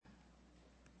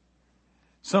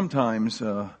Sometimes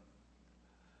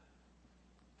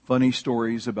funny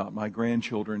stories about my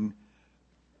grandchildren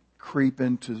creep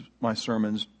into my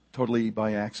sermons totally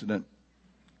by accident.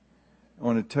 I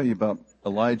want to tell you about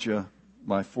Elijah,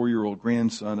 my 4-year-old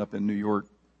grandson up in New York.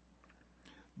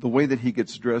 The way that he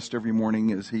gets dressed every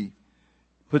morning is he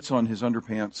puts on his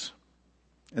underpants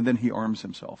and then he arms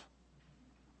himself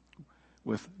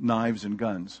with knives and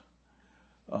guns.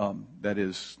 That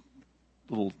is,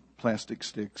 little plastic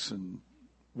sticks and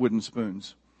wooden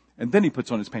spoons. And then he puts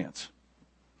on his pants.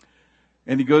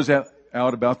 And he goes out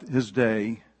about his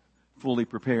day fully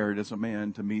prepared as a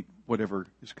man to meet whatever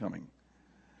is coming.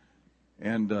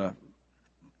 And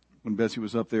when Bessie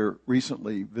was up there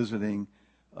recently visiting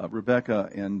Rebecca,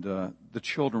 and the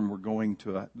children were going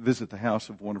to visit the house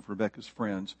of one of Rebecca's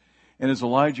friends. And as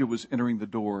Elijah was entering the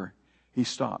door, he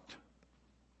stopped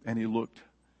and he looked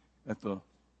at the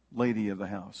lady of the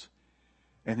house.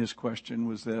 And his question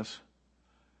was this: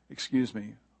 "Excuse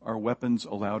me, are weapons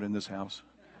allowed in this house?"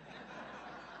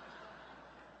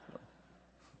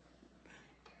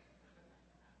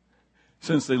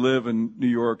 Since they live in New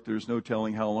York, there's no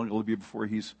telling how long it'll be before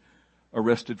he's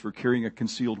arrested for carrying a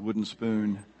concealed wooden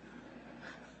spoon.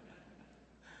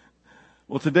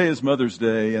 Well, today is Mother's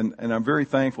Day, and I'm very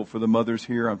thankful for the mothers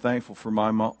here. I'm thankful for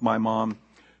my mom,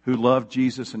 who loved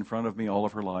Jesus in front of me all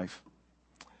of her life,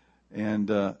 and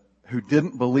who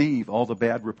didn't believe all the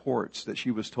bad reports that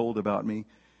she was told about me,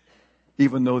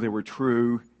 even though they were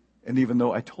true, and even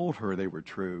though I told her they were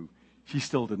true, she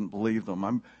still didn't believe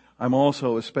them. I'm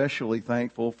also especially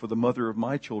thankful for the mother of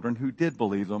my children who did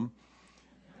believe them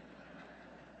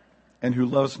and who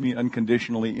loves me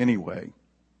unconditionally anyway,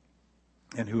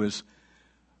 and who is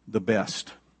the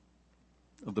best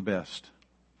of the best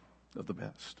of the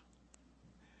best.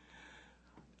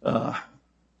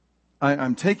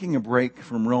 I'm taking a break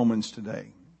from Romans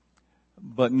today,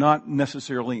 but not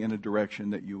necessarily in a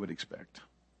direction that you would expect.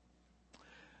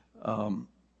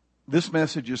 This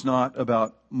message is not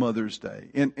about Mother's Day.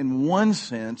 In one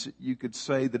sense, you could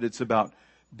say that it's about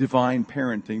divine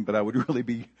parenting, but I would really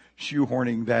be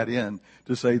shoehorning that in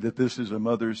to say that this is a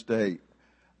Mother's Day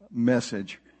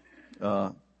message.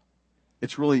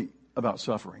 It's really about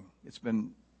suffering. It's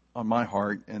been on my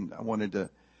heart, and I wanted to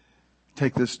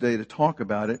take this day to talk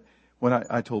about it. When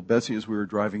I told Bessie as we were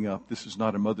driving up, this is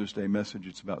not a Mother's Day message,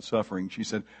 it's about suffering, she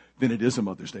said, then it is a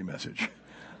Mother's Day message.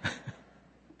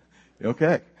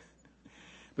 Okay.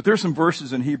 But there are some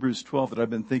verses in Hebrews 12 that I've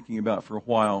been thinking about for a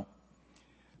while,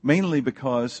 mainly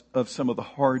because of some of the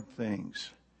hard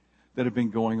things that have been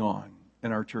going on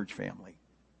in our church family,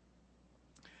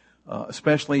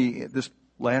 especially this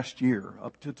last year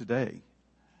up to today.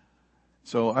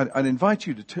 So I'd invite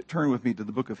you to turn with me to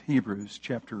the book of Hebrews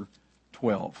chapter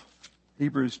 12.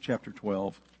 Hebrews chapter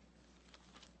 12.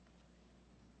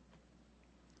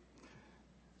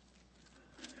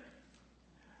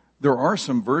 There are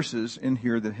some verses in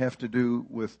here that have to do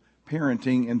with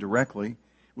parenting indirectly,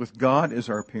 with God as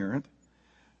our parent.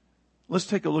 Let's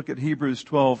take a look at Hebrews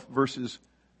 12, verses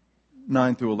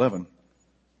 9 through 11.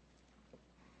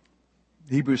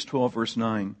 Hebrews 12, verse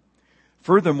 9.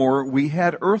 Furthermore, we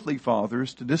had earthly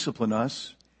fathers to discipline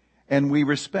us, and we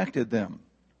respected them.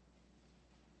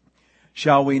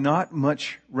 Shall we not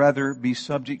much rather be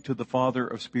subject to the Father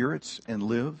of spirits and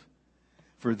live?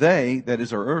 For they, that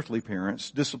is our earthly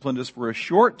parents, disciplined us for a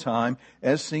short time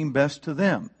as seemed best to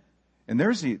them. And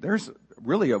there's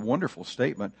really a wonderful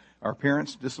statement. Our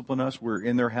parents discipline us. We're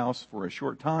in their house for a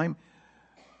short time.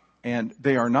 And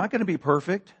they are not going to be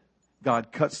perfect.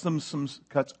 God cuts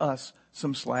us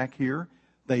some slack here.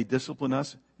 They discipline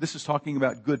us. This is talking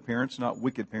about good parents, not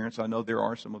wicked parents. I know there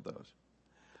are some of those.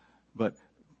 But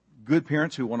good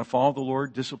parents who want to follow the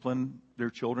Lord discipline their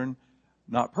children,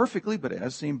 not perfectly, but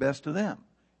as seemed best to them.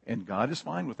 And God is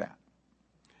fine with that.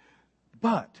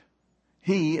 But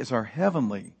He, as our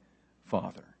heavenly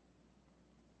Father,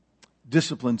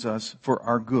 disciplines us for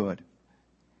our good,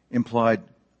 implied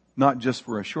not just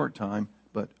for a short time,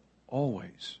 but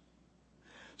always.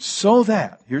 So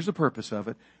that, here's the purpose of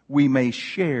it, we may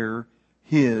share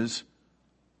His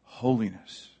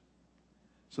holiness.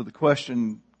 So the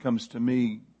question comes to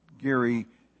me, Gary,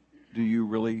 do you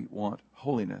really want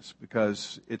holiness?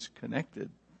 Because it's connected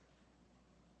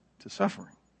to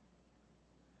suffering.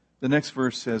 The next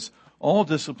verse says, all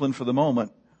discipline for the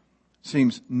moment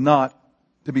seems not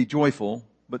to be joyful,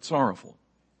 but sorrowful.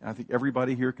 And I think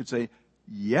everybody here could say,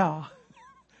 yeah,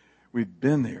 we've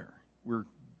been there.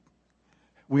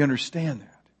 We understand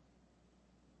that.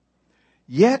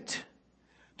 Yet,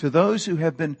 to those who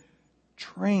have been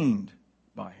trained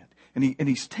by it. And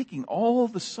He's taking all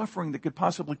the suffering that could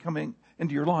possibly come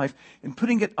into your life and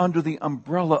putting it under the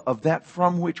umbrella of that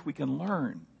from which we can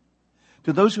learn.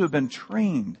 To those who have been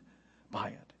trained by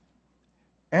it.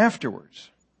 Afterwards,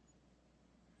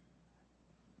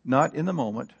 not in the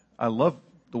moment. I love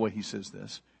the way He says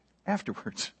this.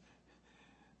 Afterwards.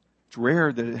 It's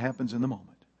rare that it happens in the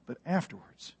moment. But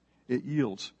afterwards, it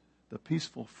yields the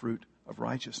peaceful fruit of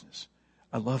righteousness.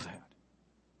 I love that.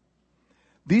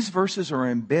 These verses are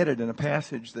embedded in a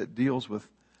passage that deals with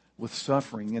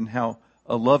suffering and how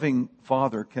a loving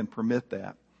Father can permit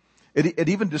that. It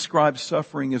even describes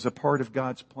suffering as a part of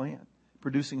God's plan,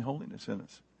 producing holiness in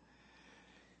us.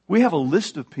 We have a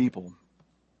list of people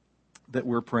that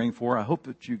we're praying for. I hope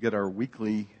that you get our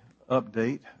weekly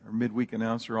update. Our midweek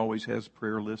announcer always has a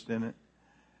prayer list in it.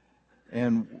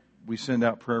 And we send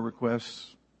out prayer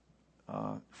requests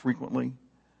frequently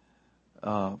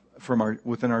from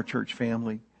within our church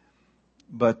family.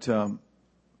 But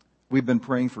we've been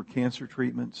praying for cancer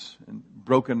treatments and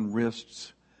broken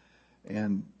wrists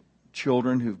and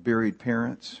children who've buried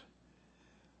parents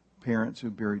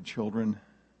who've buried children,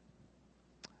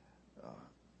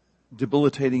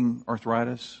 debilitating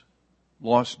arthritis,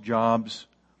 lost jobs,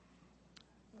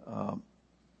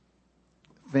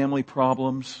 family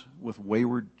problems with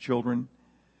wayward children,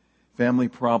 family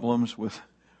problems with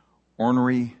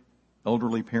ornery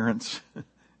elderly parents,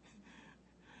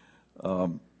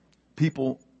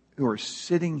 people who are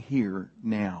sitting here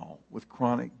now with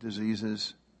chronic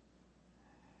diseases.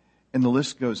 And the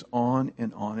list goes on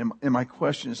and on. And my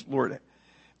question is, Lord,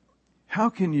 how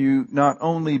can you not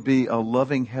only be a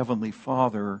loving Heavenly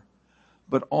Father,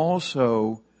 but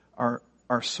also our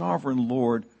sovereign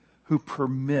Lord who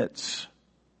permits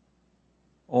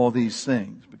all these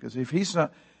things? Because if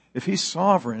He's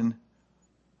sovereign,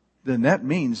 then that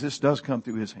means this does come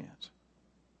through His hands.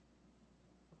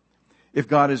 If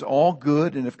God is all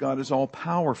good and if God is all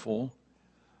powerful,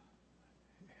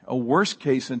 a worst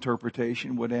case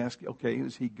interpretation would ask, okay,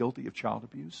 is He guilty of child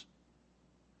abuse?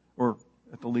 Or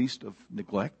at the least of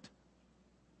neglect?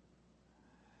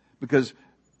 Because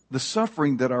the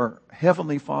suffering that our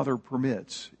Heavenly Father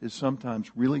permits is sometimes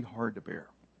really hard to bear.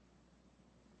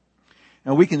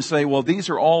 Now we can say, well, these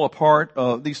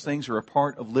things are a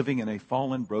part of living in a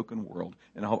fallen, broken world.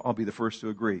 And I'll be the first to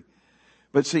agree.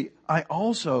 But see, I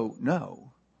also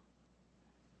know,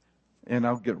 and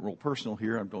I'll get real personal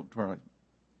here, I don't try to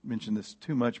mention this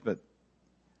too much, but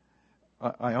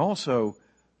I also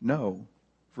know,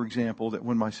 for example, that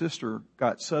when my sister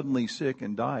got suddenly sick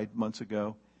and died months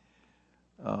ago,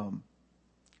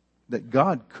 that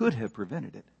God could have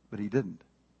prevented it, but He didn't.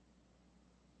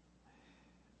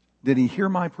 Did He hear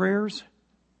my prayers?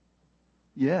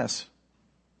 Yes.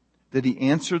 Did He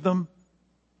answer them?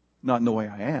 Not in the way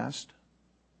I asked.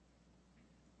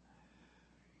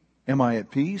 Am I at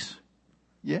peace?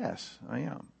 Yes, I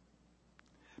am.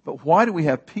 But why do we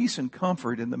have peace and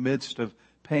comfort in the midst of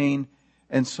pain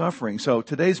and suffering? So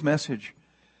today's message,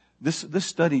 this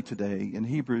study today in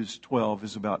Hebrews 12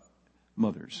 is about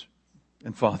mothers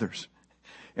and fathers.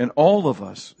 And all of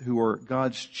us who are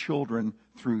God's children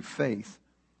through faith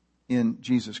in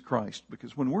Jesus Christ.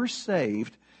 Because when we're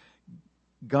saved,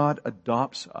 God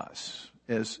adopts us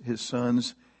as His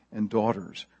sons and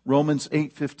daughters. Romans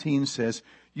 8:15 says,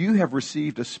 "You have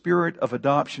received a spirit of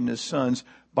adoption as sons,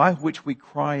 by which we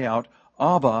cry out,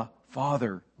 Abba,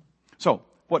 Father." So,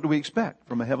 what do we expect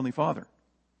from a Heavenly Father?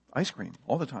 Ice cream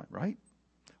all the time, right?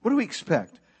 What do we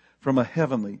expect from a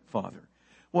Heavenly Father?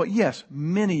 Well, yes,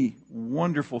 many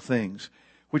wonderful things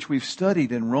which we've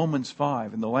studied in Romans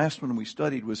 5. And the last one we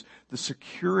studied was the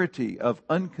security of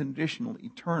unconditional,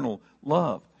 eternal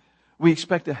love. We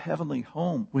expect a heavenly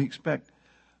home. We expect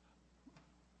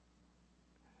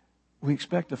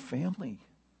a family,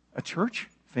 a church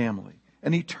family,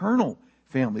 an eternal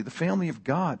family, the family of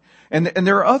God. And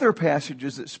there are other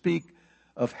passages that speak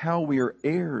of how we are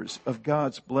heirs of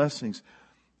God's blessings.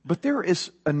 But there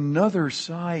is another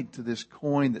side to this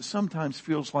coin that sometimes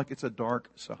feels like it's a dark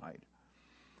side,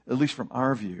 at least from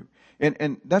our view.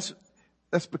 And that's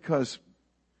because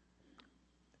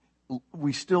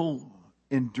we still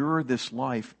endure this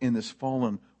life in this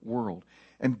fallen world.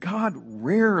 And God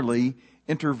rarely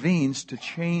intervenes to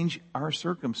change our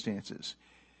circumstances.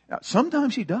 Now,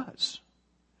 sometimes He does.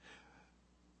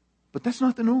 But that's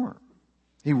not the norm.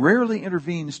 He rarely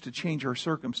intervenes to change our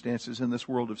circumstances in this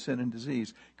world of sin and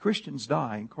disease. Christians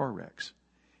die in car wrecks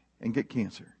and get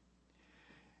cancer.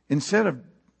 Instead of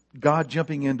God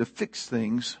jumping in to fix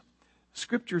things,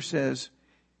 Scripture says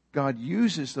God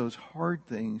uses those hard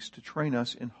things to train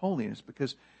us in holiness,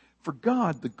 because for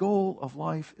God, the goal of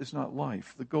life is not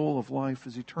life. The goal of life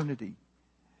is eternity.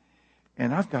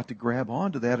 And I've got to grab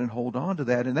onto that and hold on to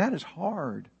that. And that is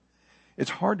hard. It's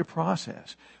hard to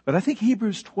process. But I think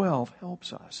Hebrews 12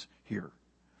 helps us here.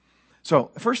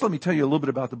 So first let me tell you a little bit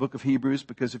about the book of Hebrews,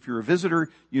 because if you're a visitor,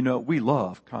 you know we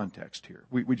love context here.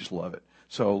 We just love it.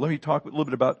 So let me talk a little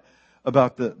bit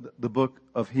about the book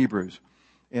of Hebrews.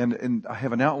 And I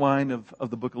have an outline of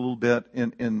the book a little bit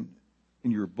in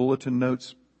your bulletin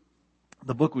notes.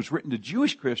 The book was written to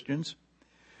Jewish Christians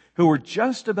who were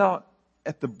just about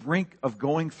at the brink of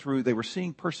going through, they were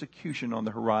seeing persecution on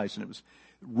the horizon. It was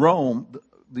Rome,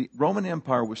 the Roman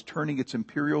Empire was turning its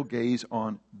imperial gaze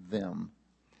on them.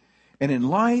 And in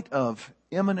light of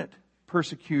imminent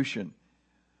persecution,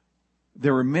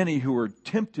 there were many who were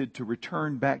tempted to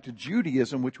return back to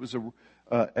Judaism, which was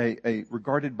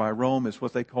regarded by Rome as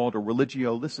what they called a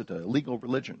religio licita, a legal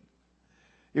religion.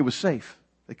 It was safe.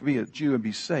 They could be a Jew and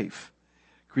be safe.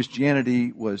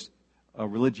 Christianity was a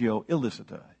religio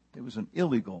illicita. It was an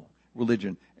illegal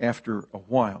religion after a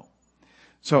while.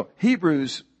 So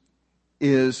Hebrews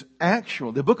is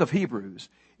the book of Hebrews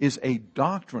is a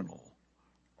doctrinal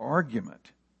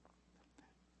argument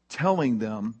telling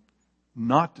them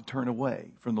not to turn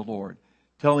away from the Lord,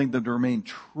 telling them to remain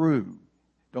true.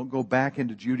 Don't go back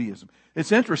into Judaism.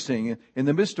 It's interesting, in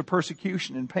the midst of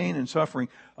persecution and pain and suffering,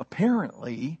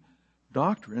 apparently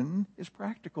doctrine is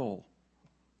practical.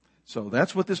 So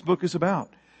that's what this book is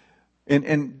about.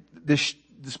 And this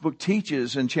book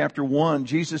teaches in chapter 1,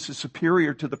 Jesus is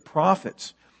superior to the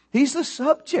prophets. He's the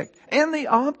subject and the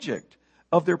object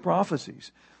of their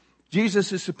prophecies.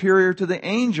 Jesus is superior to the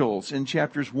angels in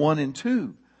chapters 1 and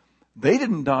 2. They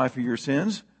didn't die for your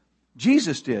sins.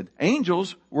 Jesus did.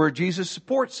 Angels were Jesus'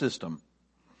 support system.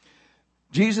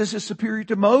 Jesus is superior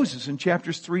to Moses in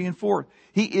chapters 3 and 4.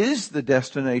 He is the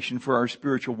destination for our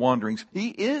spiritual wanderings. He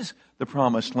is the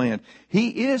promised land.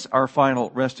 He is our final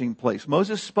resting place.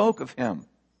 Moses spoke of him.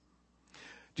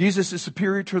 Jesus is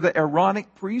superior to the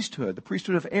Aaronic priesthood, the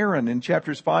priesthood of Aaron in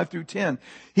chapters 5 through 10.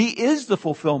 He is the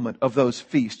fulfillment of those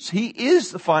feasts. He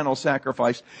is the final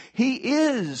sacrifice. He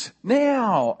is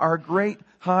now our great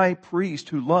high priest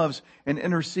who loves and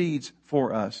intercedes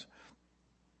for us.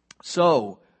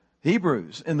 So,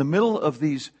 Hebrews, in the middle of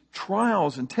these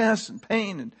trials and tests and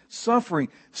pain and suffering,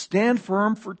 stand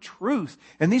firm for truth.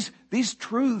 And these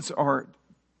truths are,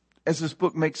 as this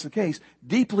book makes the case,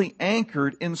 deeply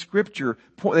anchored in Scripture.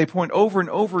 They point over and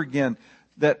over again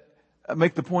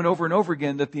make the point over and over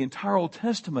again that the entire Old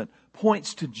Testament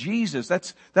points to Jesus.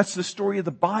 That's the story of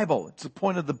the Bible. It's the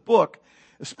point of the book,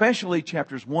 especially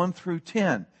chapters 1 through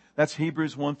 10. That's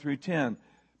Hebrews 1 through 10.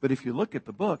 But if you look at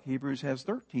the book, Hebrews has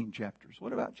 13 chapters.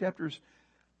 What about chapters?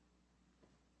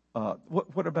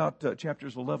 What about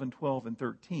chapters 11, 12, and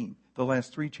 13? The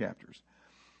last three chapters.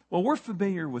 Well, we're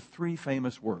familiar with three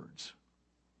famous words: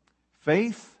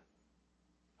 faith,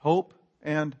 hope,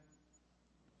 and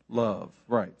love.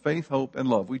 Right? Faith, hope, and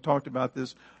love. We talked about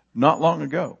this not long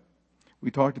ago. We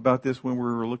talked about this when we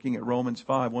were looking at Romans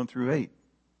 5, 1 through 8.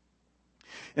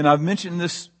 And I've mentioned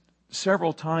this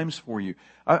several times for you.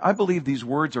 I believe these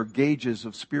words are gauges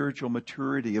of spiritual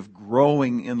maturity, of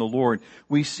growing in the Lord.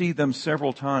 We see them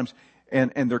several times,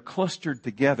 and they're clustered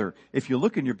together. If you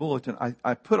look in your bulletin,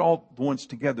 I put all the ones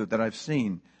together that I've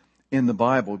seen in the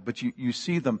Bible, but you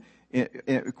see them.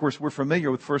 Of course, we're familiar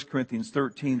with 1 Corinthians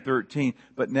 13:13,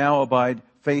 but now abide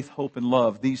faith, hope, and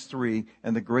love, these three,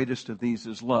 and the greatest of these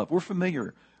is love. We're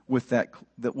familiar with that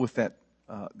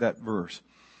verse.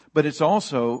 But it's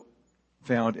also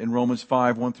found in Romans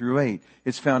 5, 1 through 8.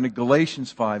 It's found in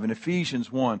Galatians 5, in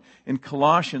Ephesians 1, in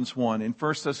Colossians 1, in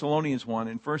 1 Thessalonians 1,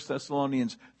 in 1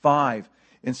 Thessalonians 5,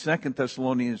 in 2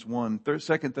 Thessalonians 1, 2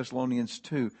 Thessalonians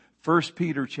 2, 1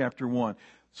 Peter chapter 1.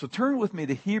 So turn with me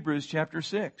to Hebrews chapter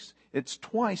 6. It's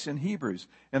twice in Hebrews,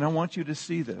 and I want you to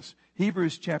see this.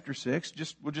 Hebrews chapter 6,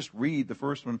 we'll just read the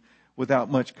first one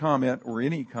without much comment or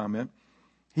any comment.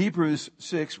 Hebrews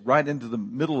 6, right into the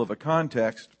middle of a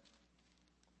context.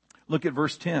 Look at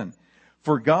verse 10.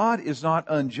 For God is not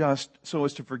unjust so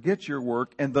as to forget your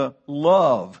work and the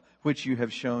love which you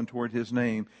have shown toward His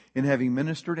name in having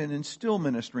ministered and in still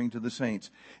ministering to the saints.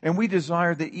 And we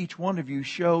desire that each one of you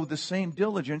show the same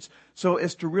diligence so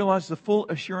as to realize the full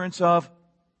assurance of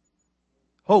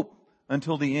hope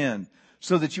until the end,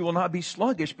 so that you will not be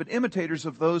sluggish, but imitators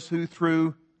of those who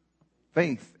through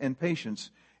faith and patience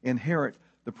inherit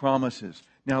the promises.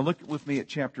 Now look with me at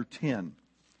chapter 10.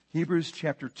 Hebrews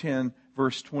chapter 10,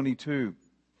 verse 22.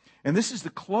 And this is the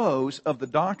close of the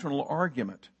doctrinal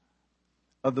argument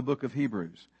of the book of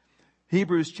Hebrews.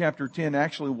 Hebrews chapter 10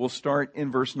 actually will start in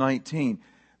verse 19.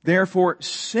 Therefore,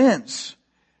 since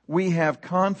we have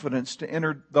confidence to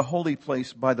enter the holy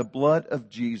place by the blood of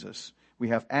Jesus. We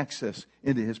have access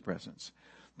into His presence.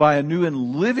 By a new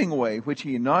and living way, which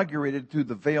He inaugurated through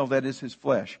the veil that is His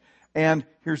flesh. And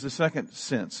here's the second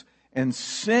sense. And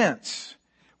since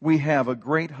we have a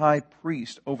great high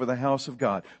priest over the house of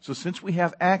God. So since we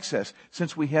have access,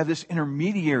 since we have this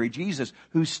intermediary, Jesus,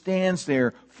 who stands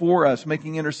there for us,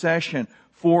 making intercession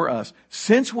for us.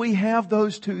 Since we have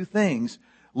those two things,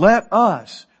 let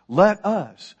us,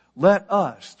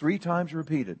 3 times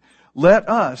repeated, let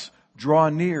us draw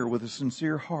near with a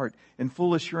sincere heart and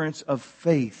full assurance of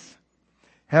faith,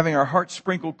 having our hearts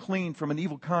sprinkled clean from an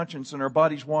evil conscience and our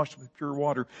bodies washed with pure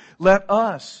water. Let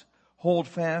us hold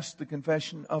fast the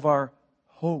confession of our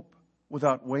hope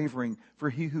without wavering,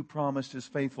 for He who promised is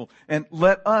faithful. And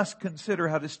let us consider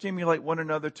how to stimulate one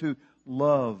another to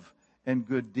love and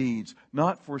good deeds,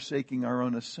 not forsaking our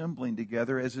own assembling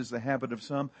together, as is the habit of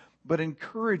some, but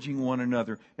encouraging one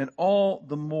another, and all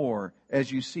the more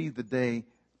as you see the day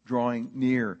drawing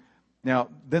near. Now,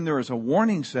 then there is a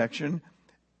warning section,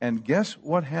 and guess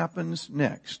what happens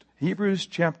next? Hebrews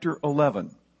chapter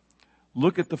 11.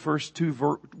 Look at the first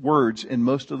 2 words in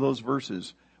most of those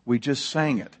verses. We just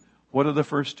sang it. What are the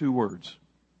first 2 words?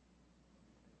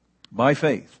 By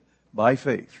faith, by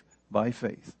faith, by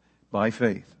faith, by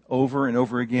faith. Over and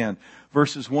over again.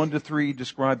 Verses 1 to 3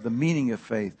 describe the meaning of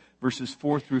faith. Verses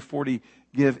 4 through 40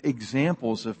 give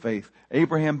examples of faith.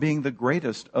 Abraham being the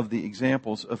greatest of the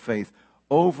examples of faith.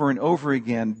 Over and over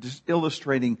again, just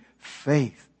illustrating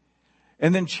faith.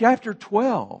 And then chapter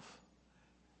 12.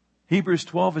 Hebrews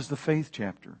 12 is the faith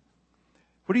chapter.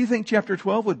 What do you think chapter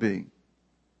 12 would be?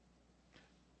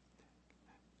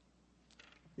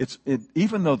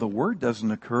 Even though the word doesn't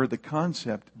occur, the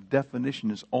concept, definition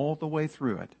is all the way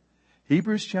through it.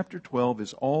 Hebrews chapter 12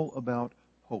 is all about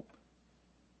hope.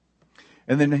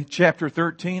 And then chapter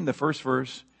 13, the first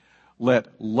verse, let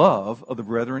love of the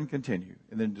brethren continue.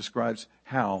 And then describes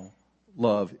how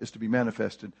love is to be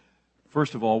manifested.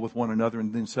 First of all, with one another,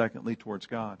 and then secondly, towards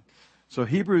God. So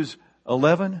Hebrews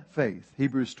 11, faith.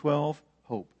 Hebrews 12,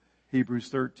 hope. Hebrews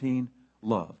 13,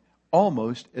 love.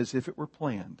 Almost as if it were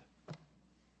planned.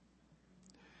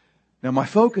 Now my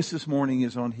focus this morning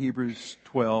is on Hebrews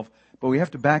 12, but we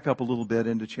have to back up a little bit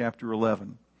into chapter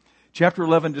 11. Chapter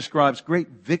 11 describes great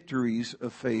victories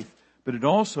of faith, but it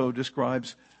also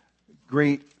describes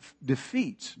great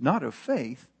defeats, not of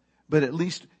faith, but at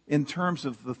least in terms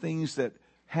of the things that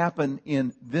happen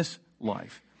in this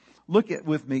life. Look at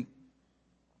with me.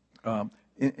 We're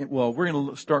going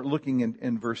to start looking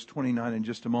in verse 29 in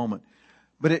just a moment.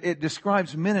 But it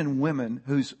describes men and women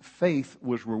whose faith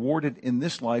was rewarded in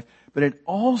this life, but it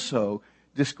also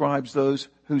describes those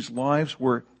whose lives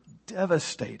were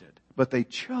devastated, but they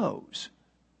chose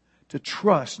to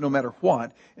trust, no matter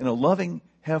what, in a loving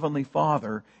Heavenly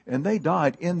Father, and they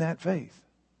died in that faith.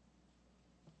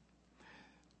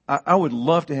 I would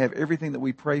love to have everything that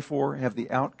we pray for have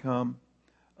the outcome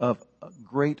of a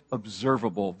great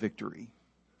observable victory.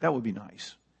 That would be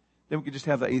nice. Then we could just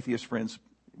have the atheist friends.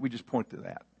 We just point to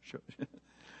that.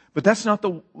 But that's not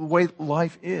the way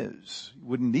life is. You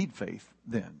wouldn't need faith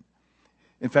then.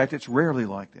 In fact, it's rarely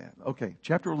like that. Okay,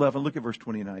 chapter 11, look at verse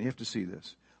 29. You have to see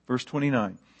this. Verse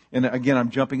 29. And again,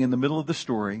 I'm jumping in the middle of the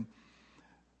story.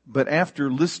 But after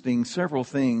listing several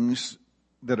things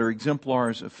that are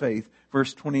exemplars of faith,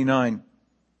 verse 29.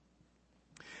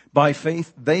 By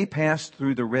faith, they passed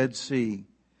through the Red Sea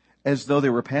as though they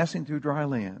were passing through dry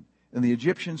land. And the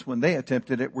Egyptians, when they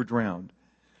attempted it, were drowned.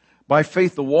 By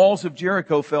faith, the walls of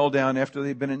Jericho fell down after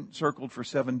they'd been encircled for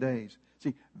 7 days.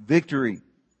 See, victory.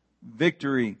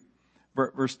 Victory.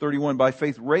 Verse 31, by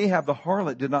faith, Rahab the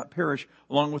harlot did not perish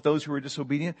along with those who were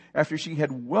disobedient after she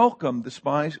had welcomed the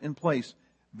spies in place.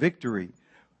 Victory.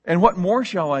 And what more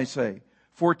shall I say?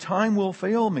 For time will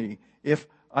fail me if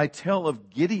I tell of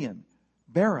Gideon,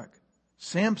 Barak,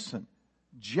 Samson,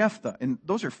 Jephthah. And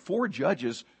those are 4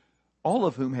 judges, all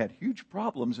of whom had huge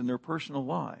problems in their personal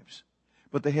lives.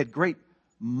 But they had great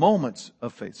moments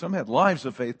of faith. Some had lives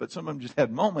of faith, but some of them just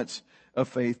had moments of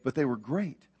faith, but they were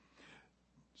great.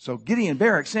 So Gideon,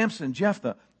 Barak, Samson,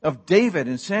 Jephthah, of David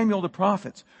and Samuel the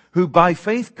prophets, who by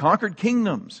faith conquered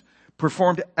kingdoms,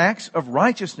 performed acts of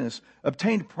righteousness,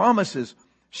 obtained promises,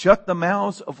 shut the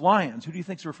mouths of lions. Who do you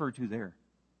think is referred to there?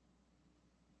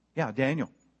 Yeah,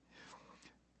 Daniel.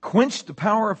 Quenched the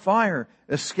power of fire,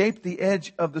 escaped the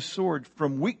edge of the sword,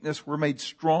 from weakness were made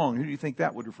strong. Who do you think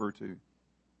that would refer to?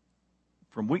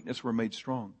 From weakness were made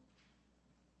strong.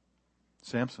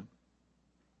 Samson.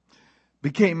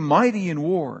 Became mighty in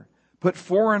war, put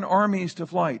foreign armies to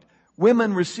flight.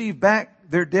 Women received back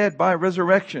their dead by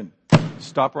resurrection.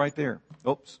 Stop right there.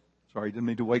 Oops. Sorry, didn't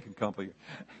mean to wake and couple you.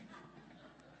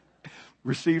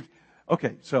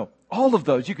 Okay, so all of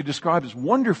those you could describe as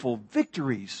wonderful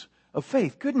victories of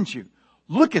faith, couldn't you?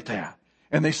 Look at that.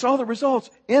 And they saw the results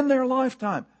in their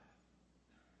lifetime.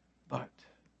 But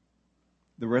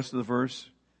the rest of the verse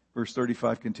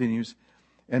 35 continues,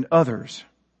 and others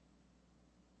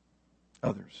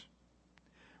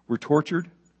were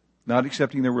tortured, not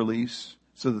accepting their release,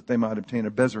 so that they might obtain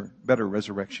a better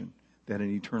resurrection than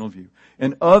an eternal view.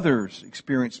 And others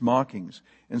experienced mockings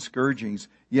and scourgings,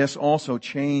 yes, also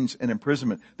chains and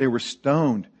imprisonment. They were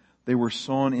stoned. They were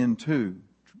sawn in two.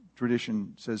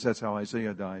 Tradition says that's how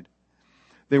Isaiah died.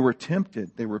 They were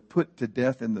tempted. They were put to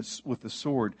death with the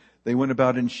sword. They went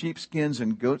about in sheepskins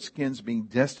and goatskins, being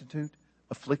destitute,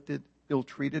 afflicted,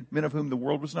 ill-treated, men of whom the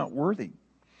world was not worthy,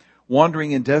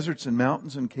 wandering in deserts and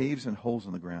mountains and caves and holes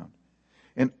in the ground.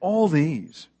 And all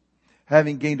these,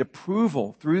 having gained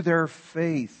approval through their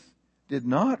faith, did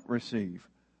not receive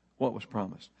what was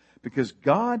promised, because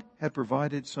God had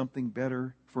provided something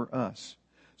better for us,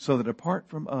 so that apart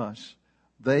from us,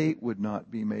 they would not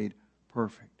be made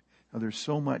perfect. Now, there's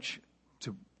so much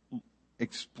to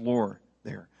explore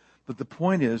there. But the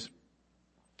point is,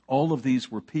 all of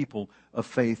these were people of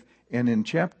faith. And in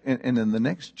the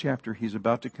next chapter, he's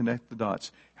about to connect the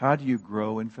dots. How do you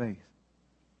grow in faith?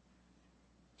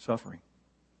 Suffering.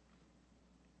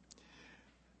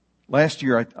 Last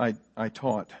year, I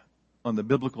taught on the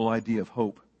biblical idea of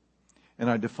hope. And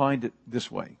I defined it this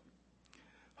way.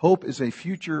 Hope is a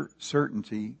future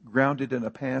certainty grounded in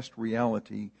a past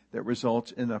reality that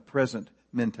results in a present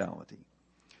mentality.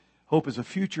 Hope is a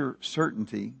future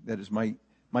certainty, that is my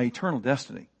eternal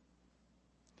destiny,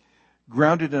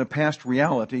 grounded in a past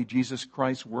reality, Jesus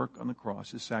Christ's work on the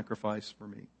cross, His sacrifice for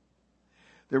me,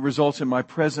 that results in my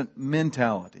present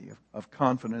mentality of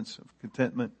confidence, of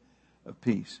contentment, of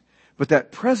peace. But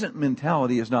that present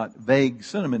mentality is not vague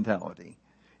sentimentality.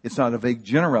 It's not a vague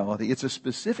generality. It's a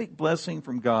specific blessing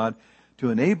from God to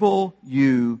enable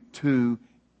you to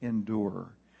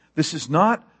endure. This is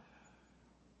not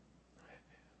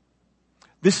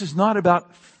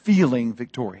about feeling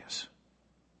victorious.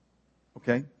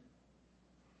 Okay?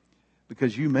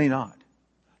 Because you may not.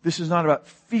 This is not about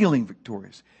feeling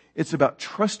victorious. It's about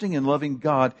trusting and loving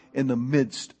God in the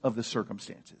midst of the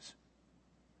circumstances.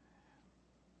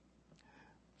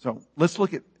 So let's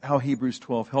look at how Hebrews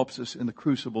 12 helps us in the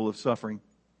crucible of suffering.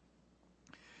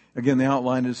 Again, the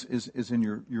outline is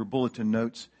in your bulletin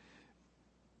notes.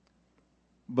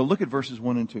 But look at verses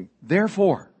 1 and 2.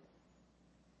 Therefore,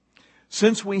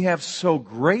 since we have so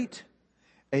great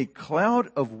a cloud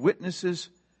of witnesses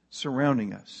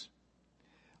surrounding us,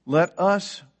 let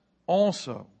us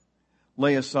also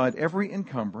lay aside every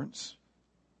encumbrance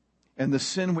and the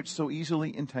sin which so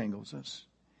easily entangles us,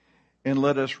 and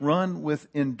let us run with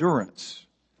endurance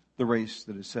the race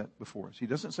that is set before us. He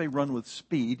doesn't say run with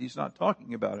speed. He's not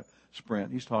talking about a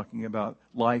sprint. He's talking about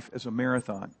life as a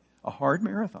marathon, a hard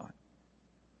marathon.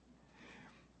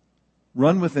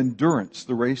 Run with endurance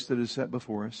the race that is set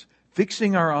before us,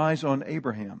 fixing our eyes on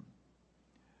Abraham.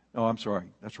 Oh, I'm sorry.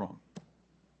 That's wrong.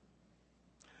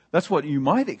 That's what you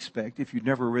might expect if you'd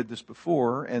never read this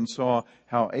before and saw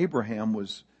how Abraham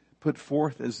was put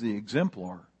forth as the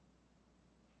exemplar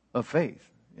of faith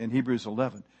in Hebrews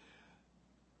 11.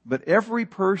 But every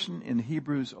person in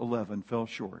Hebrews 11 fell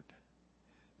short.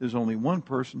 There's only one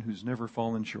person who's never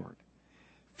fallen short.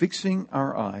 Fixing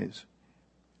our eyes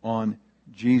on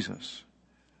Jesus.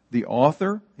 The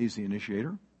author, He's the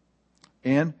initiator,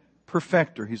 and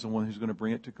perfecter, He's the one who's going to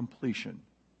bring it to completion,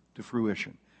 to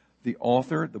fruition. The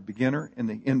author, the beginner, and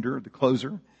the ender, the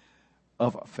closer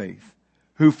of faith,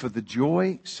 who for the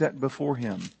joy set before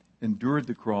Him endured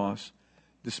the cross,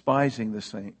 despising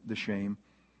the shame,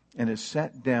 and is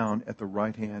sat down at the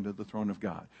right hand of the throne of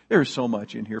God. There is so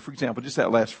much in here. For example, just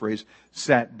that last phrase,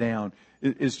 sat down,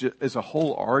 is a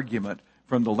whole argument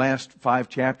from the last 5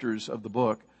 chapters of the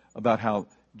book about how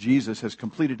Jesus has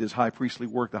completed His high priestly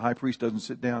work. The high priest doesn't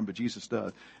sit down, but Jesus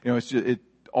does.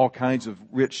 All kinds of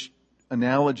rich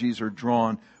analogies are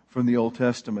drawn from the Old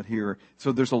Testament here.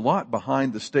 So there's a lot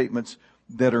behind the statements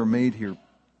that are made here.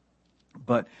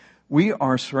 But we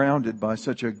are surrounded by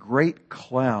such a great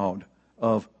cloud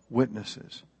of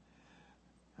witnesses.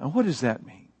 Now, what does that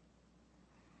mean?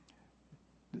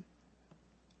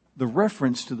 The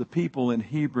reference to the people in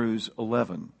Hebrews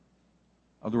 11,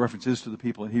 the reference is to the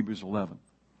people in Hebrews 11.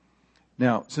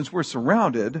 Now, since we're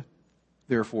surrounded,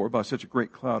 therefore, by such a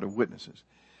great cloud of witnesses,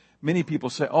 many people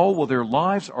say, oh, well, their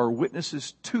lives are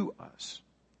witnesses to us.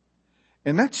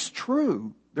 And that's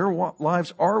true. Their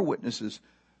lives are witnesses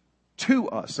to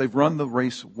us. They've run the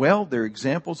race well. They're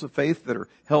examples of faith that are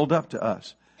held up to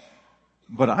us.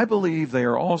 But I believe they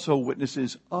are also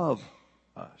witnesses of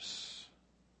us.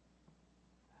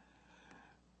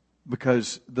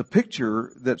 Because the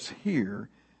picture that's here,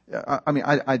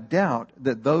 I doubt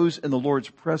that those in the Lord's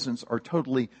presence are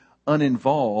totally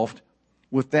uninvolved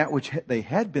with that which they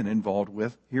had been involved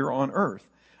with here on earth.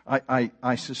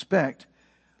 I suspect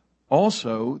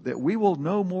also that we will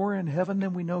know more in heaven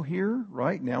than we know here.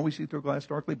 Right now we see through a glass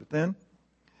darkly, but then.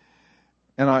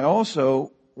 And I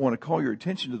also want to call your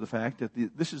attention to the fact that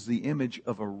this is the image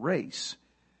of a race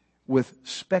with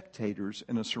spectators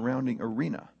in a surrounding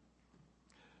arena.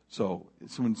 So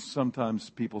when sometimes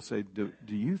people say, do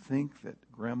you think that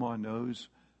Grandma knows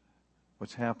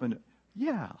what's happened?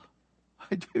 Yeah,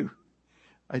 I do.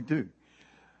 Do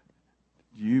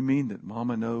you mean that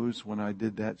Mama knows when I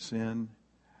did that sin?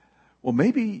 Well,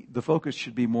 maybe the focus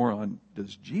should be more on,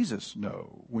 does Jesus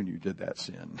know when you did that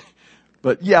sin?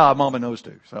 But yeah, Mama knows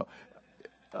too. So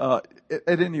at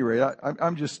any rate,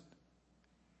 I'm just,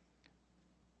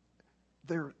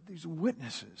 there are these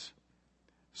witnesses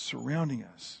surrounding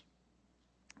us.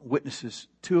 Witnesses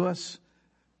to us,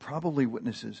 probably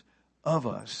witnesses of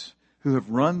us, who have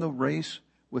run the race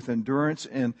with endurance.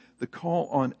 And the call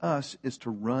on us is to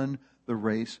run the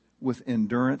race with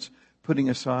endurance, putting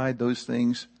aside those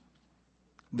things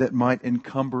that might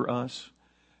encumber us.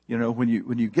 You know, when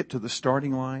you get to the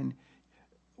starting line,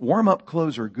 warm-up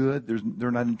clothes are good.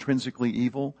 They're not intrinsically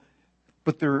evil,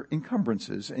 but they're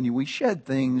encumbrances. And we shed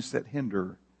things that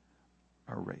hinder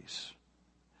our race.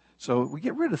 So we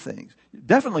get rid of things.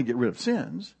 Definitely get rid of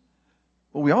sins,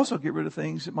 but we also get rid of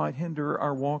things that might hinder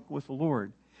our walk with the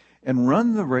Lord. And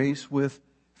run the race with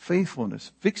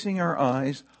faithfulness, fixing our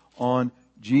eyes on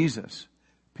Jesus.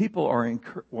 People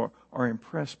are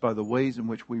impressed by the ways in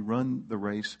which we run the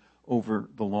race over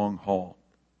the long haul.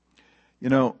 You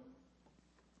know,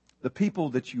 the people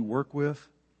that you work with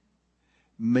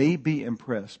may be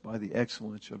impressed by the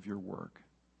excellence of your work.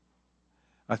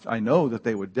 I know that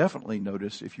they would definitely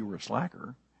notice if you were a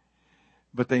slacker,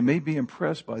 but they may be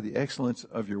impressed by the excellence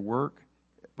of your work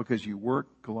because you work,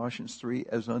 Colossians 3,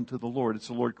 as unto the Lord. It's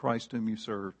the Lord Christ whom you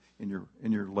serve in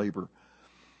your labor.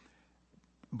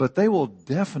 But they will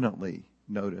definitely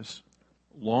notice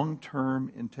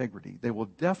long-term integrity. They will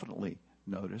definitely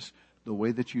notice the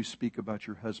way that you speak about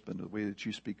your husband, the way that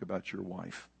you speak about your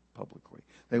wife publicly.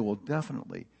 They will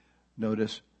definitely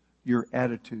notice your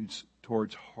attitudes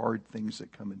towards hard things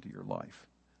that come into your life.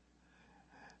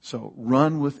 So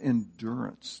run with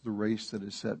endurance the race that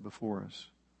is set before us.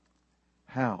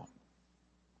 How?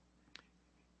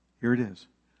 Here it is.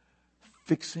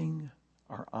 Fixing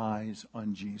our eyes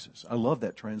on Jesus. I love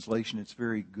that translation. It's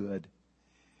very good.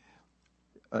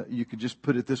 You could just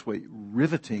put it this way,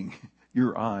 riveting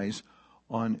your eyes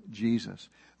on Jesus.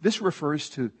 This refers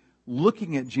to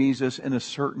looking at Jesus in a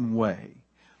certain way.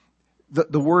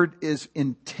 The word is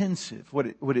intensive.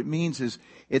 What it means is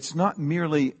it's not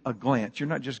merely a glance. You're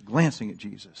not just glancing at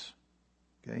Jesus.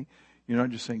 Okay? You're not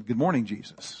just saying, good morning,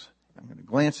 Jesus. I'm going to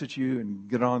glance at you and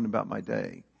get on about my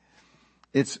day.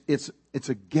 It's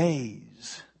a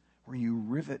gaze where you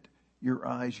rivet your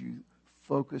eyes, you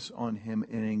focus on Him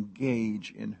and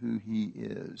engage in who He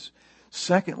is.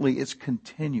 Secondly, it's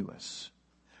continuous.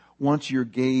 Once your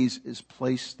gaze is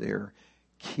placed there,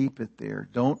 keep it there.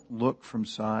 Don't look from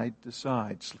side to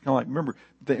side. It's kind of like, remember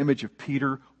the image of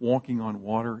Peter walking on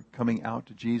water, coming out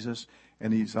to Jesus,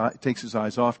 and he takes his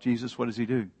eyes off Jesus. What does he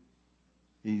do?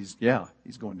 He's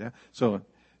going down. So,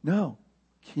 no,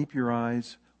 keep your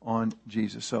eyes on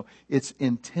Jesus. So it's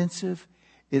intensive,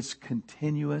 it's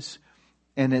continuous,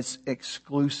 and it's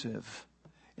exclusive.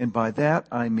 And by that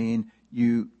I mean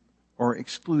you are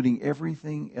excluding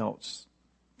everything else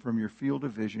from your field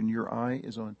of vision. Your eye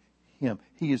is on Him.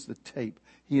 He is the tape.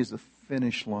 He is the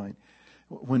finish line.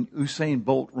 When Usain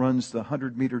Bolt runs the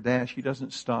 100-meter dash, he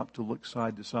doesn't stop to look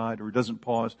side to side or doesn't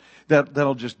pause.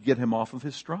 That'll just get him off of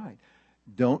his stride.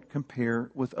 Don't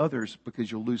compare with others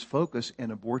because you'll lose focus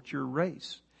and abort your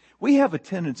race. We have a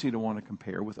tendency to want to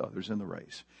compare with others in the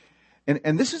race.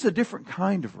 And this is a different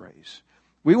kind of race.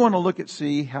 We want to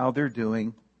see how they're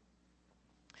doing.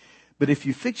 But if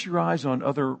you fix your eyes on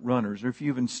other runners, or if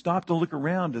you even stop to look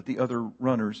around at the other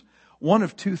runners, one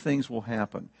of two things will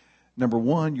happen. Number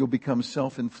one, you'll become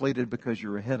self-inflated because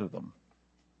you're ahead of them.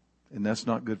 And that's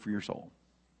not good for your soul.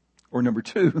 Or number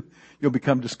two, you'll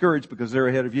become discouraged because they're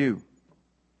ahead of you.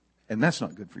 And that's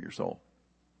not good for your soul.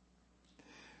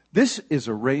 This is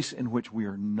a race in which we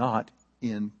are not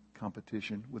in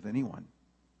competition with anyone.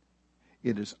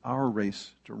 It is our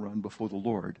race to run before the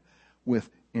Lord with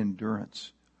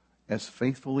endurance, as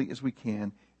faithfully as we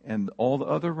can. And all the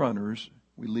other runners,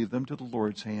 we leave them to the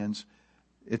Lord's hands.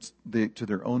 To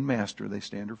their own master, they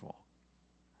stand or fall.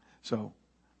 So,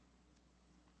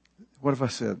 what have I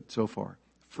said so far?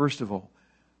 First of all,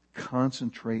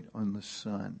 concentrate on the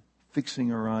Son,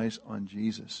 fixing our eyes on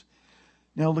Jesus.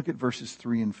 Now look at verses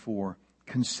 3 and 4.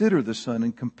 Consider the Son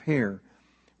and compare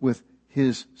with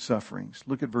His sufferings.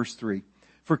 Look at verse 3.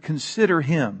 For consider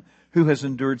Him who has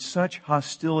endured such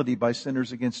hostility by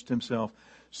sinners against Himself,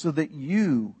 so that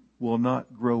you will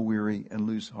not grow weary and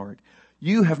lose heart.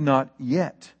 You have not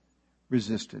yet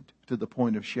resisted to the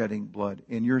point of shedding blood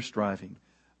in your striving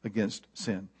against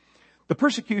sin. The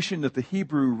persecution that the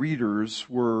Hebrew readers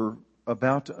were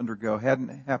about to undergo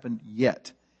hadn't happened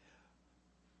yet,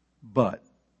 but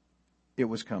it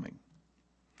was coming.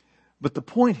 But the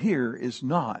point here is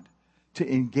not to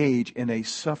engage in a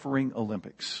suffering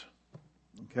Olympics.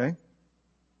 Okay?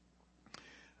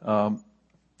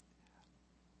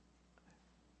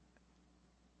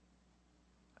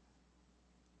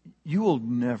 You will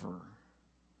never,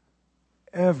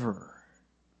 ever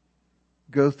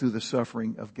go through the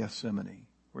suffering of Gethsemane,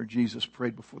 where Jesus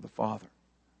prayed before the Father.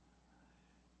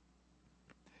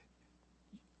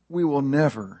 We will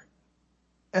never,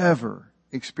 ever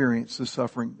experience the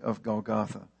suffering of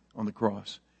Golgotha on the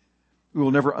cross. We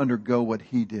will never undergo what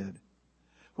He did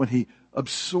when He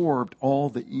absorbed all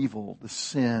the evil, the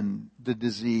sin, the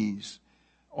disease,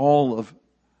 all of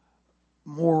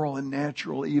moral and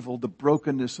natural evil, the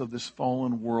brokenness of this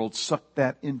fallen world, sucked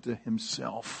that into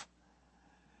Himself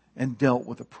and dealt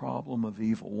with the problem of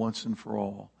evil once and for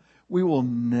all. We will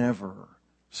never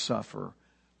suffer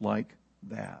like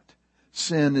that.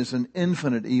 Sin is an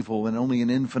infinite evil, and only an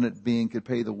infinite being could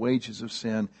pay the wages of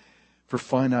sin for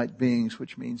finite beings,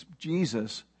 which means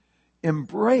Jesus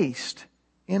embraced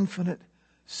infinite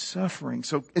suffering.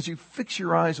 So as you fix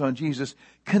your eyes on Jesus,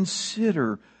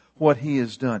 consider what He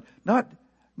has done. Not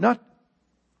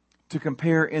to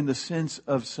compare in the sense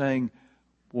of saying,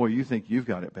 boy, you think you've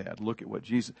got it bad. Look at what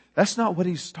Jesus... That's not what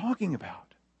He's talking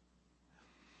about.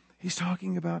 He's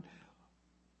talking about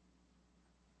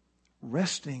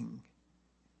resting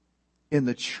in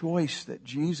the choice that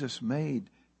Jesus made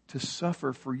to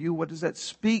suffer for you. What does that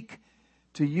speak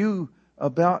to you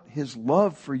about His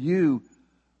love for you?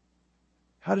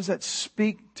 How does that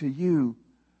speak to you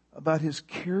about His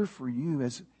care for you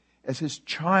as His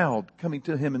child, coming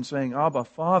to Him and saying, Abba,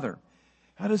 Father?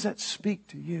 How does that speak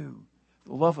to you?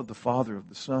 The love of the Father, of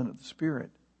the Son, of the Spirit.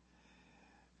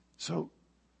 So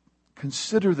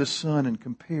consider the Son and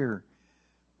compare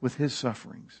with His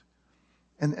sufferings.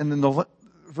 And then the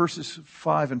verses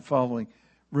 5 and following,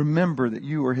 remember that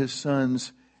you are His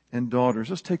sons and daughters.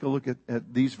 Let's take a look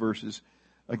at these verses.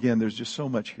 Again, there's just so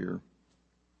much here.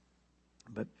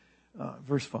 But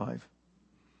verse 5.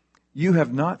 You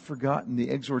have not forgotten the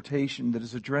exhortation that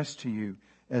is addressed to you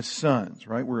as sons,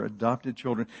 right? We're adopted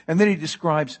children. And then he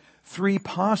describes 3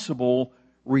 possible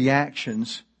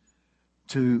reactions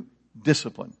to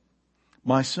discipline.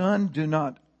 My son, do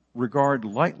not regard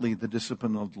lightly the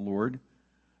discipline of the Lord,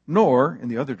 nor, in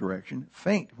the other direction,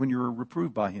 faint when you are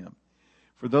reproved by Him.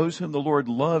 For those whom the Lord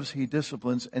loves, He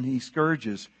disciplines, and He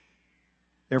scourges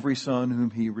every son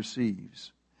whom He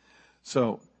receives.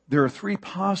 So, there are 3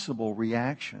 possible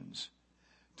reactions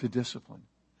to discipline.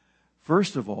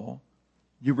 First of all,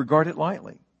 you regard it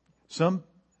lightly. Some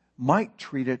might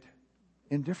treat it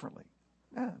indifferently.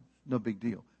 No big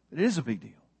deal. It is a big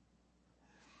deal.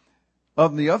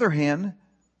 On the other hand,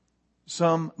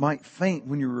 some might faint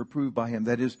when you're reproved by Him.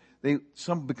 That is,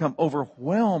 some become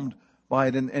overwhelmed by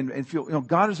it and feel,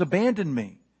 God has abandoned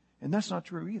me. And that's not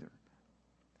true either.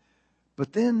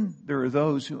 But then there are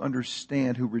those who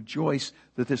understand, who rejoice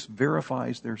that this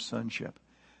verifies their sonship.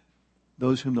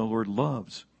 Those whom the Lord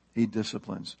loves, He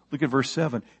disciplines. Look at verse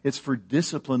 7. It's for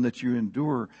discipline that you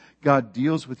endure. God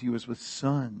deals with you as with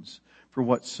sons. For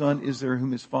what son is there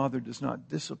whom his father does not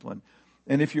discipline?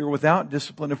 And if you're without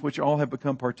discipline, of which all have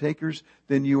become partakers,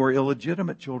 then you are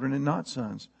illegitimate children and not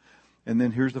sons. And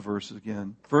then here's the verses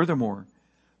again. Furthermore,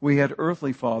 we had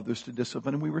earthly fathers to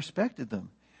discipline, and we respected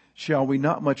them. Shall we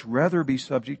not much rather be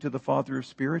subject to the Father of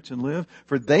spirits and live?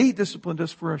 For they disciplined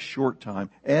us for a short time,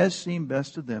 as seemed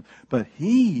best to them. But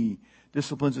He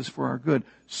disciplines us for our good,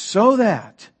 so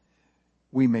that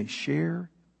we may share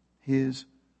His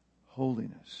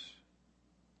holiness.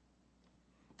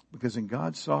 Because in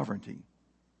God's sovereignty,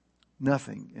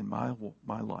 nothing in my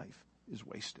life is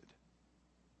wasted.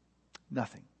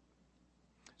 Nothing.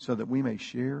 So that we may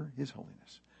share His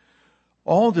holiness.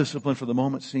 All discipline for the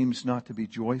moment seems not to be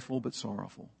joyful but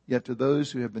sorrowful. Yet to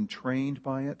those who have been trained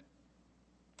by it.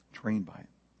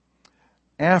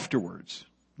 Afterwards,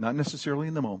 not necessarily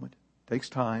in the moment, takes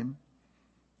time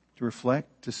to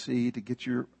reflect, to see, to get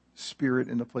your spirit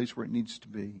in the place where it needs to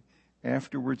be.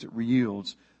 Afterwards, it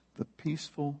yields the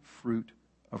peaceful fruit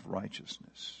of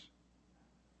righteousness.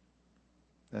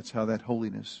 That's how that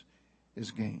holiness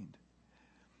is gained.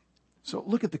 So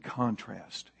look at the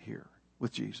contrast here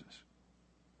with Jesus.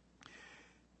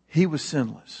 He was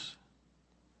sinless.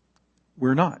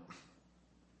 We're not.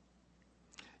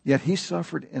 Yet He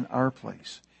suffered in our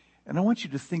place. And I want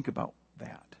you to think about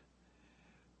that.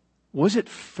 Was it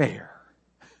fair?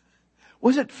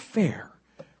 Was it fair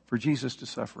for Jesus to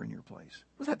suffer in your place?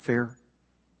 Was that fair?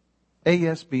 A,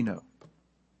 yes, B, no.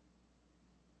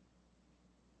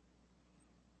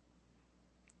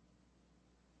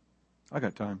 I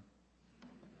got time.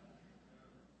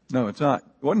 No, it's not.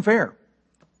 It wasn't fair.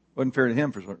 It wasn't fair to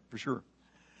Him for sure.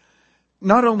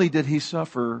 Not only did He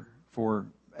suffer for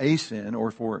a sin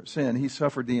or for sin, He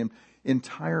suffered the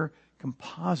entire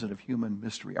composite of human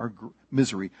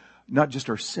misery. Not just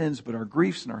our sins, but our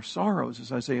griefs and our sorrows,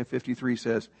 as Isaiah 53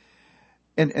 says.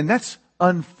 And that's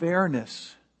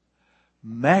unfairness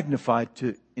magnified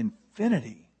to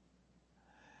infinity.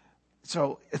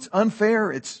 So it's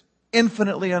unfair. It's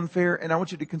infinitely unfair. And I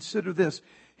want you to consider this.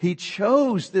 He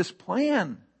chose this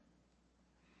plan.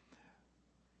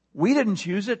 We didn't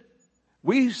choose it.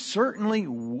 We certainly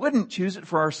wouldn't choose it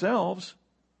for ourselves.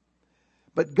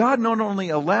 But God not only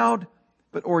allowed,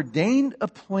 but ordained a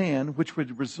plan which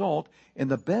would result in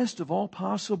the best of all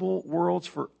possible worlds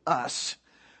for us,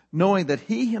 knowing that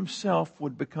He Himself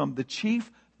would become the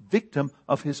chief victim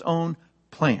of His own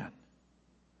plan.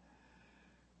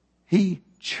 He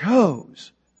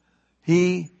chose.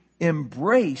 He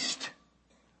embraced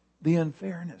the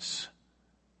unfairness.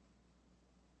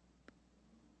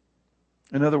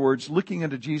 In other words, looking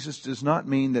unto Jesus does not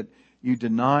mean that you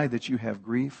deny that you have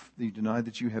grief, that you deny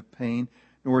that you have pain,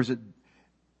 nor is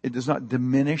it does not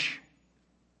diminish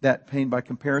that pain by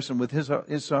comparison with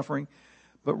His suffering,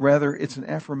 but rather it's an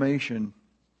affirmation,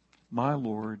 my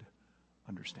Lord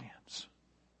understands.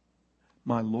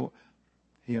 My Lord,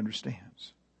 He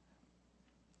understands.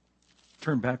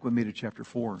 Turn back with me to chapter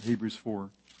 4, Hebrews 4.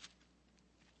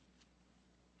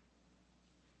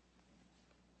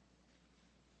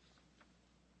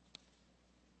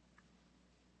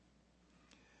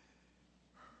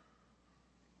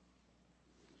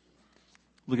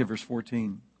 Look at verse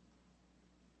 14.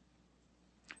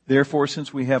 Therefore,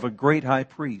 since we have a great high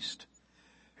priest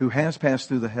who has passed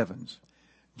through the heavens,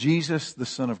 Jesus, the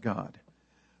Son of God,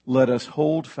 let us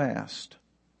hold fast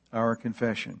our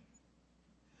confession.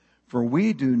 For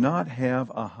we do not have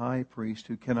a high priest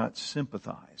who cannot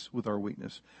sympathize with our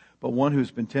weakness, but one who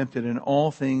has been tempted in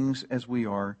all things as we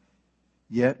are,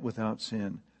 yet without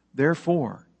sin.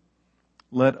 Therefore,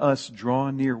 let us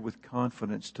draw near with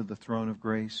confidence to the throne of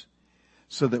grace,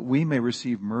 so that we may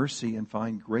receive mercy and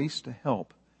find grace to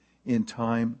help in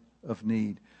time of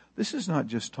need. This is not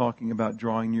just talking about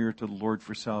drawing near to the Lord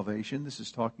for salvation. This is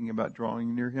talking about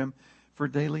drawing near Him for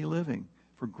daily living,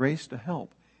 for grace to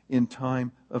help in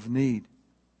time of need.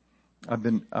 I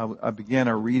began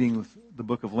our reading with the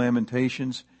book of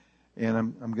Lamentations, and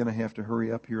I'm going to have to hurry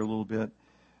up here a little bit.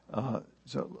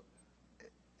 So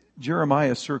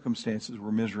Jeremiah's circumstances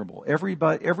were miserable.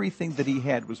 Everything that he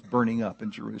had was burning up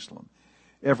in Jerusalem.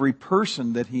 Every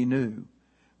person that he knew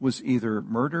was either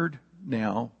murdered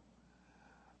now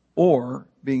or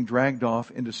being dragged off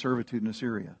into servitude in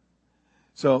Assyria.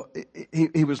 So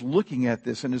he was looking at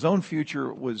this, and his own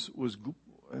future was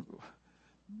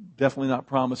definitely not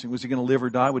promising. Was he going to live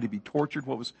or die? Would he be tortured?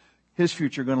 What was his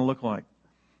future going to look like?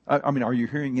 I mean, are you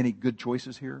hearing any good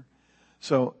choices here?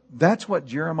 So that's what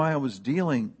Jeremiah was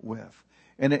dealing with.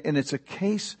 And it's a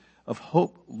case of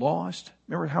hope lost.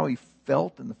 Remember how he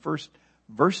felt in the first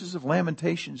verses of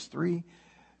Lamentations 3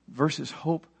 versus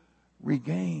hope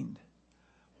regained.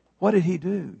 What did he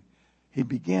do? He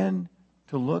began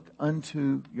to look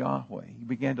unto Yahweh. He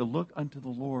began to look unto the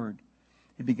Lord.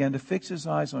 He began to fix his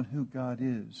eyes on who God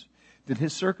is. Did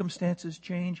his circumstances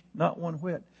change? Not one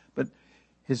whit. But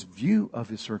his view of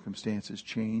his circumstances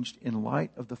changed in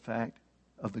light of the fact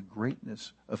of the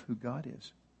greatness of who God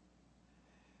is.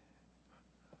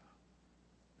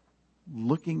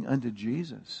 Looking unto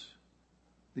Jesus,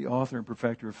 the author and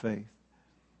perfecter of faith.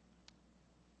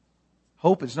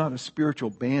 Hope is not a spiritual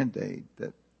band-aid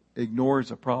that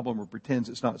ignores a problem or pretends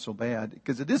it's not so bad,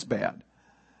 because it is bad.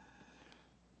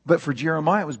 But for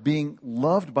Jeremiah, it was being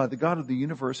loved by the God of the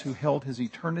universe who held his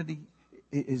eternity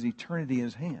in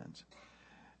his hands.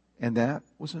 And that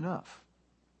was enough.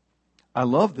 I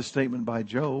love the statement by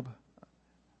Job.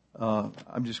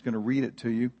 I'm just going to read it to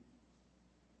you.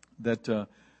 That the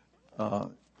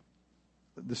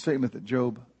statement that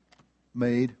Job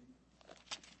made.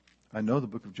 I know the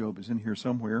book of Job is in here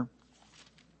somewhere.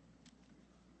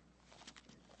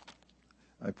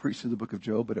 I preached through the book of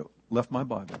Job, but it left my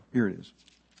Bible. Here it is.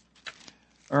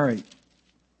 All right.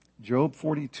 Job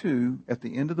 42, at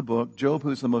the end of the book, Job, who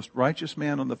is the most righteous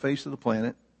man on the face of the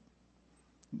planet,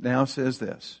 now says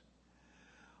this: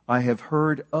 I have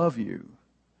heard of you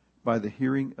by the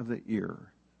hearing of the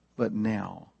ear, but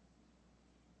now,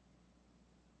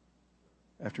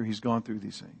 after he's gone through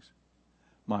these things,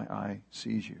 my eye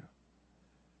sees you,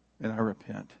 and I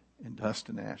repent in dust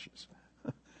and ashes.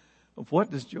 Of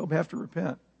what does Job have to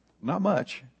repent? Not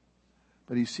much,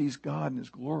 but he sees God in His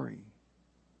glory.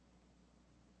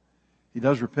 He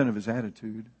does repent of his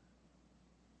attitude.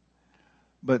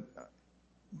 But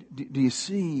do you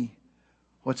see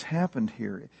what's happened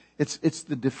here? It's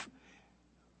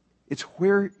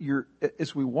where you're,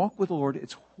 as we walk with the Lord,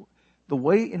 it's the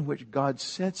way in which God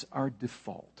sets our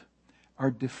default. Our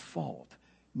default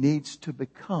needs to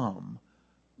become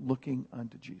looking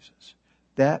unto Jesus.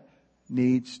 That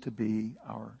needs to be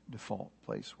our default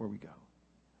place where we go.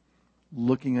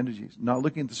 Looking unto Jesus. Not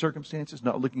looking at the circumstances,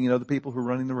 not looking at other people who are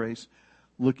running the race.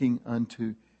 Looking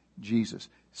unto Jesus.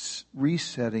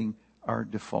 Resetting our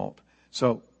default.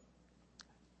 So,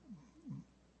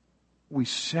 we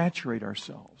saturate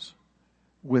ourselves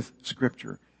with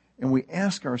Scripture. And we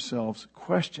ask ourselves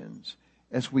questions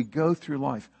as we go through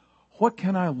life. What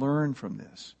can I learn from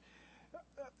this?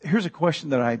 Here's a question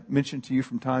that I mention to you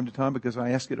from time to time because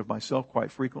I ask it of myself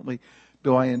quite frequently.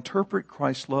 Do I interpret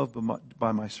Christ's love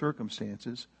by my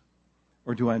circumstances,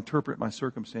 or do I interpret my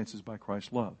circumstances by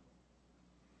Christ's love?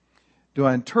 Do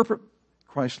I interpret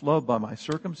Christ's love by my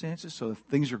circumstances, so if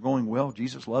things are going well,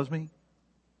 Jesus loves me?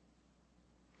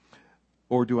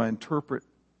 Or do I interpret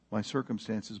my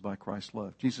circumstances by Christ's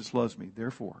love? Jesus loves me,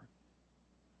 therefore,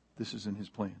 this is in His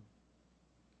plan.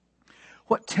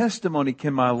 What testimony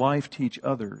can my life teach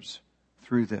others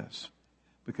through this?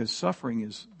 Because suffering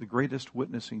is the greatest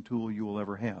witnessing tool you will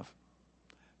ever have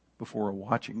before a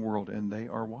watching world, and they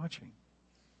are watching.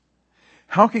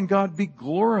 How can God be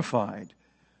glorified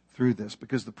through this?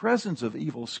 Because the presence of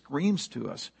evil screams to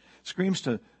us, screams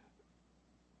to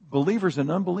believers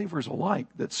and unbelievers alike,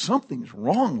 that something's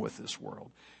wrong with this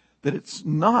world, that it's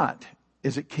not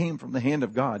as it came from the hand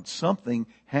of God. Something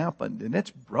happened and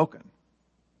it's broken.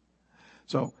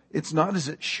 So it's not as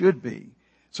it should be.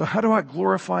 So how do I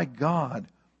glorify God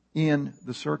in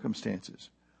the circumstances?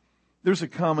 There's a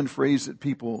common phrase that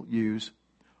people use: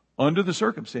 under the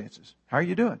circumstances. How are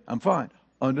you doing? I'm fine.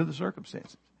 Under the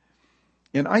circumstances.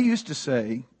 And I used to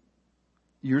say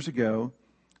years ago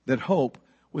that hope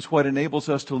was what enables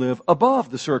us to live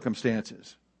above the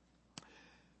circumstances.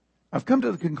 I've come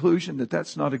to the conclusion that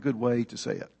that's not a good way to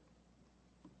say it.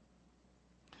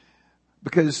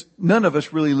 Because none of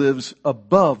us really lives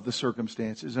above the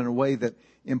circumstances in a way that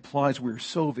implies we're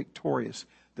so victorious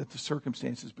that the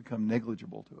circumstances become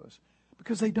negligible to us.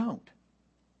 Because they don't.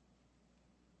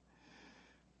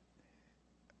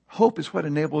 Hope is what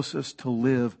enables us to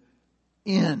live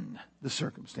in the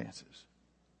circumstances.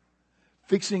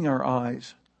 Fixing our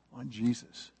eyes on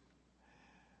Jesus.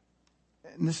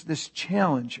 And this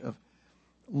challenge of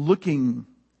looking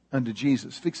unto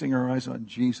Jesus, fixing our eyes on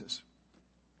Jesus,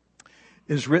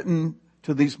 is written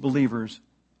to these believers,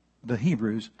 the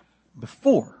Hebrews,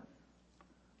 before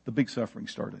the big suffering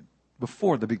started,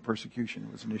 before the big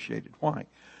persecution was initiated. Why?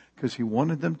 Because He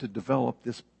wanted them to develop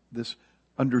this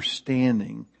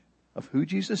understanding of who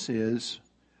Jesus is,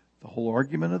 the whole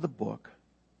argument of the book,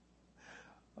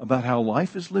 about how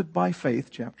life is lived by faith,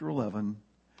 chapter 11,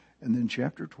 and then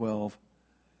chapter 12,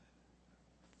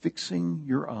 fixing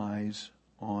your eyes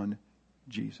on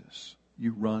Jesus.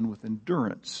 You run with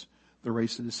endurance the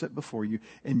race that is set before you,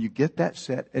 and you get that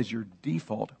set as your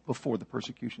default before the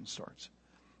persecution starts.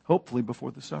 Hopefully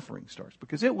before the suffering starts,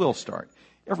 because it will start.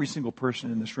 Every single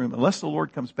person in this room, unless the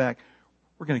Lord comes back,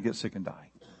 we're going to get sick and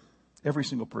die. Every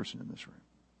single person in this room.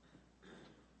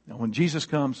 Now when Jesus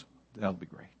comes, that'll be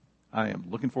great. I am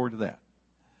looking forward to that.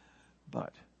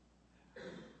 But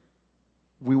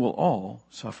we will all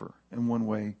suffer in one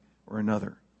way or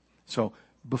another. So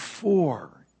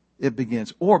before it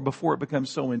begins, or before it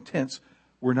becomes so intense,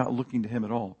 we're not looking to Him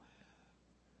at all,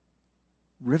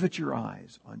 rivet your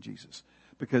eyes on Jesus.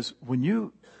 Because when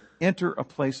you enter a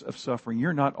place of suffering,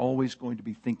 you're not always going to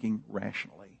be thinking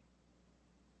rationally.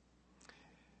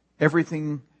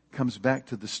 Everything comes back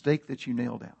to the stake that you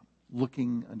nailed down,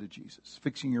 looking unto Jesus,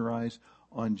 fixing your eyes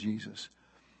on Jesus.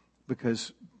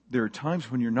 Because there are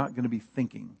times when you're not going to be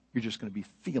thinking, you're just going to be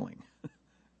feeling.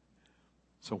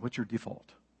 So what's your default?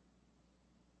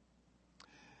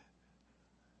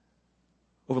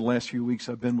 Over the last few weeks,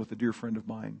 I've been with a dear friend of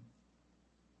mine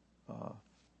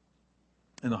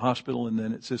in the hospital and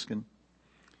then at Siskin.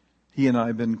 He and I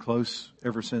have been close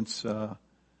ever since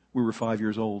we were 5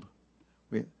 years old.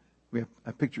 I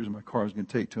have pictures in my car I was going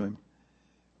to take to him.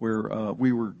 where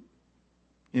we were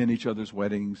in each other's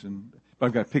weddings, and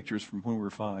I've got pictures from when we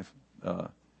were 5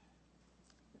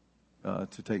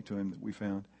 to take to him that we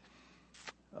found.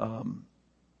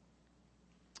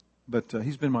 But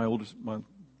he's been my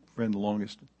friend the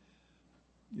longest,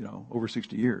 over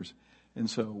 60 years. And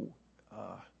so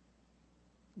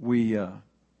we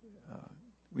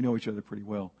know each other pretty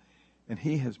well. And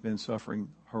he has been suffering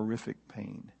horrific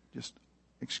pain, just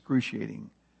excruciating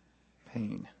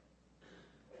pain.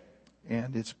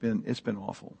 And it's been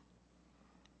awful.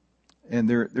 And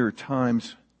there are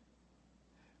times,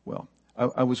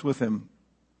 I was with him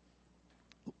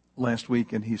last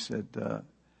week, and he said,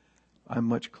 I'm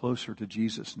much closer to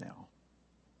Jesus now.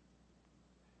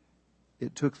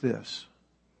 It took this,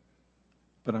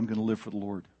 but I'm going to live for the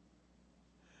Lord.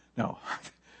 Now,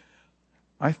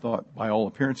 I thought, by all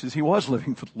appearances, he was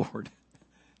living for the Lord.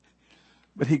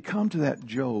 But he'd come to that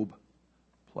Job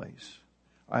place.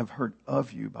 I've heard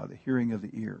of you by the hearing of the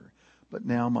ear, but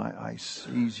now my eye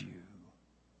sees you.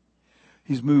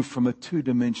 He's moved from a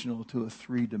 2-dimensional to a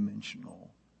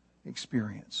 3-dimensional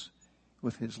experience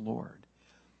with his Lord.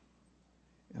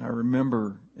 And I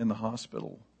remember in the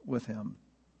hospital with him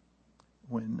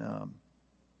when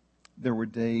there were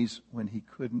days when he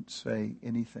couldn't say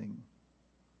anything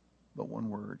but one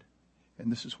word. And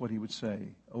this is what he would say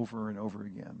over and over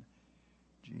again.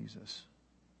 Jesus.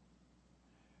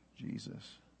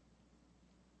 Jesus.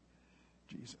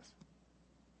 Jesus.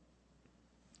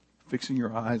 Fixing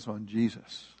your eyes on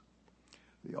Jesus,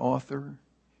 the author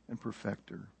and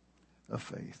perfecter of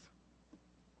faith.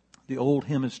 The old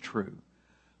hymn is true.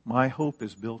 My hope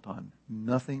is built on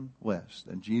nothing less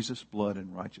than Jesus' blood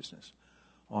and righteousness.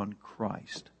 On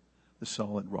Christ, the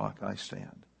solid rock I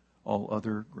stand. All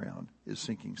other ground is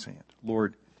sinking sand.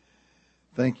 Lord,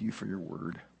 thank you for your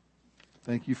word.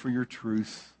 Thank you for your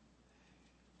truth.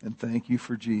 And thank you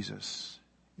for Jesus.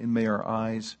 And may our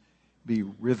eyes be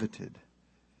riveted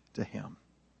to him.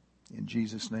 In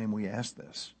Jesus' name we ask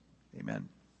this. Amen.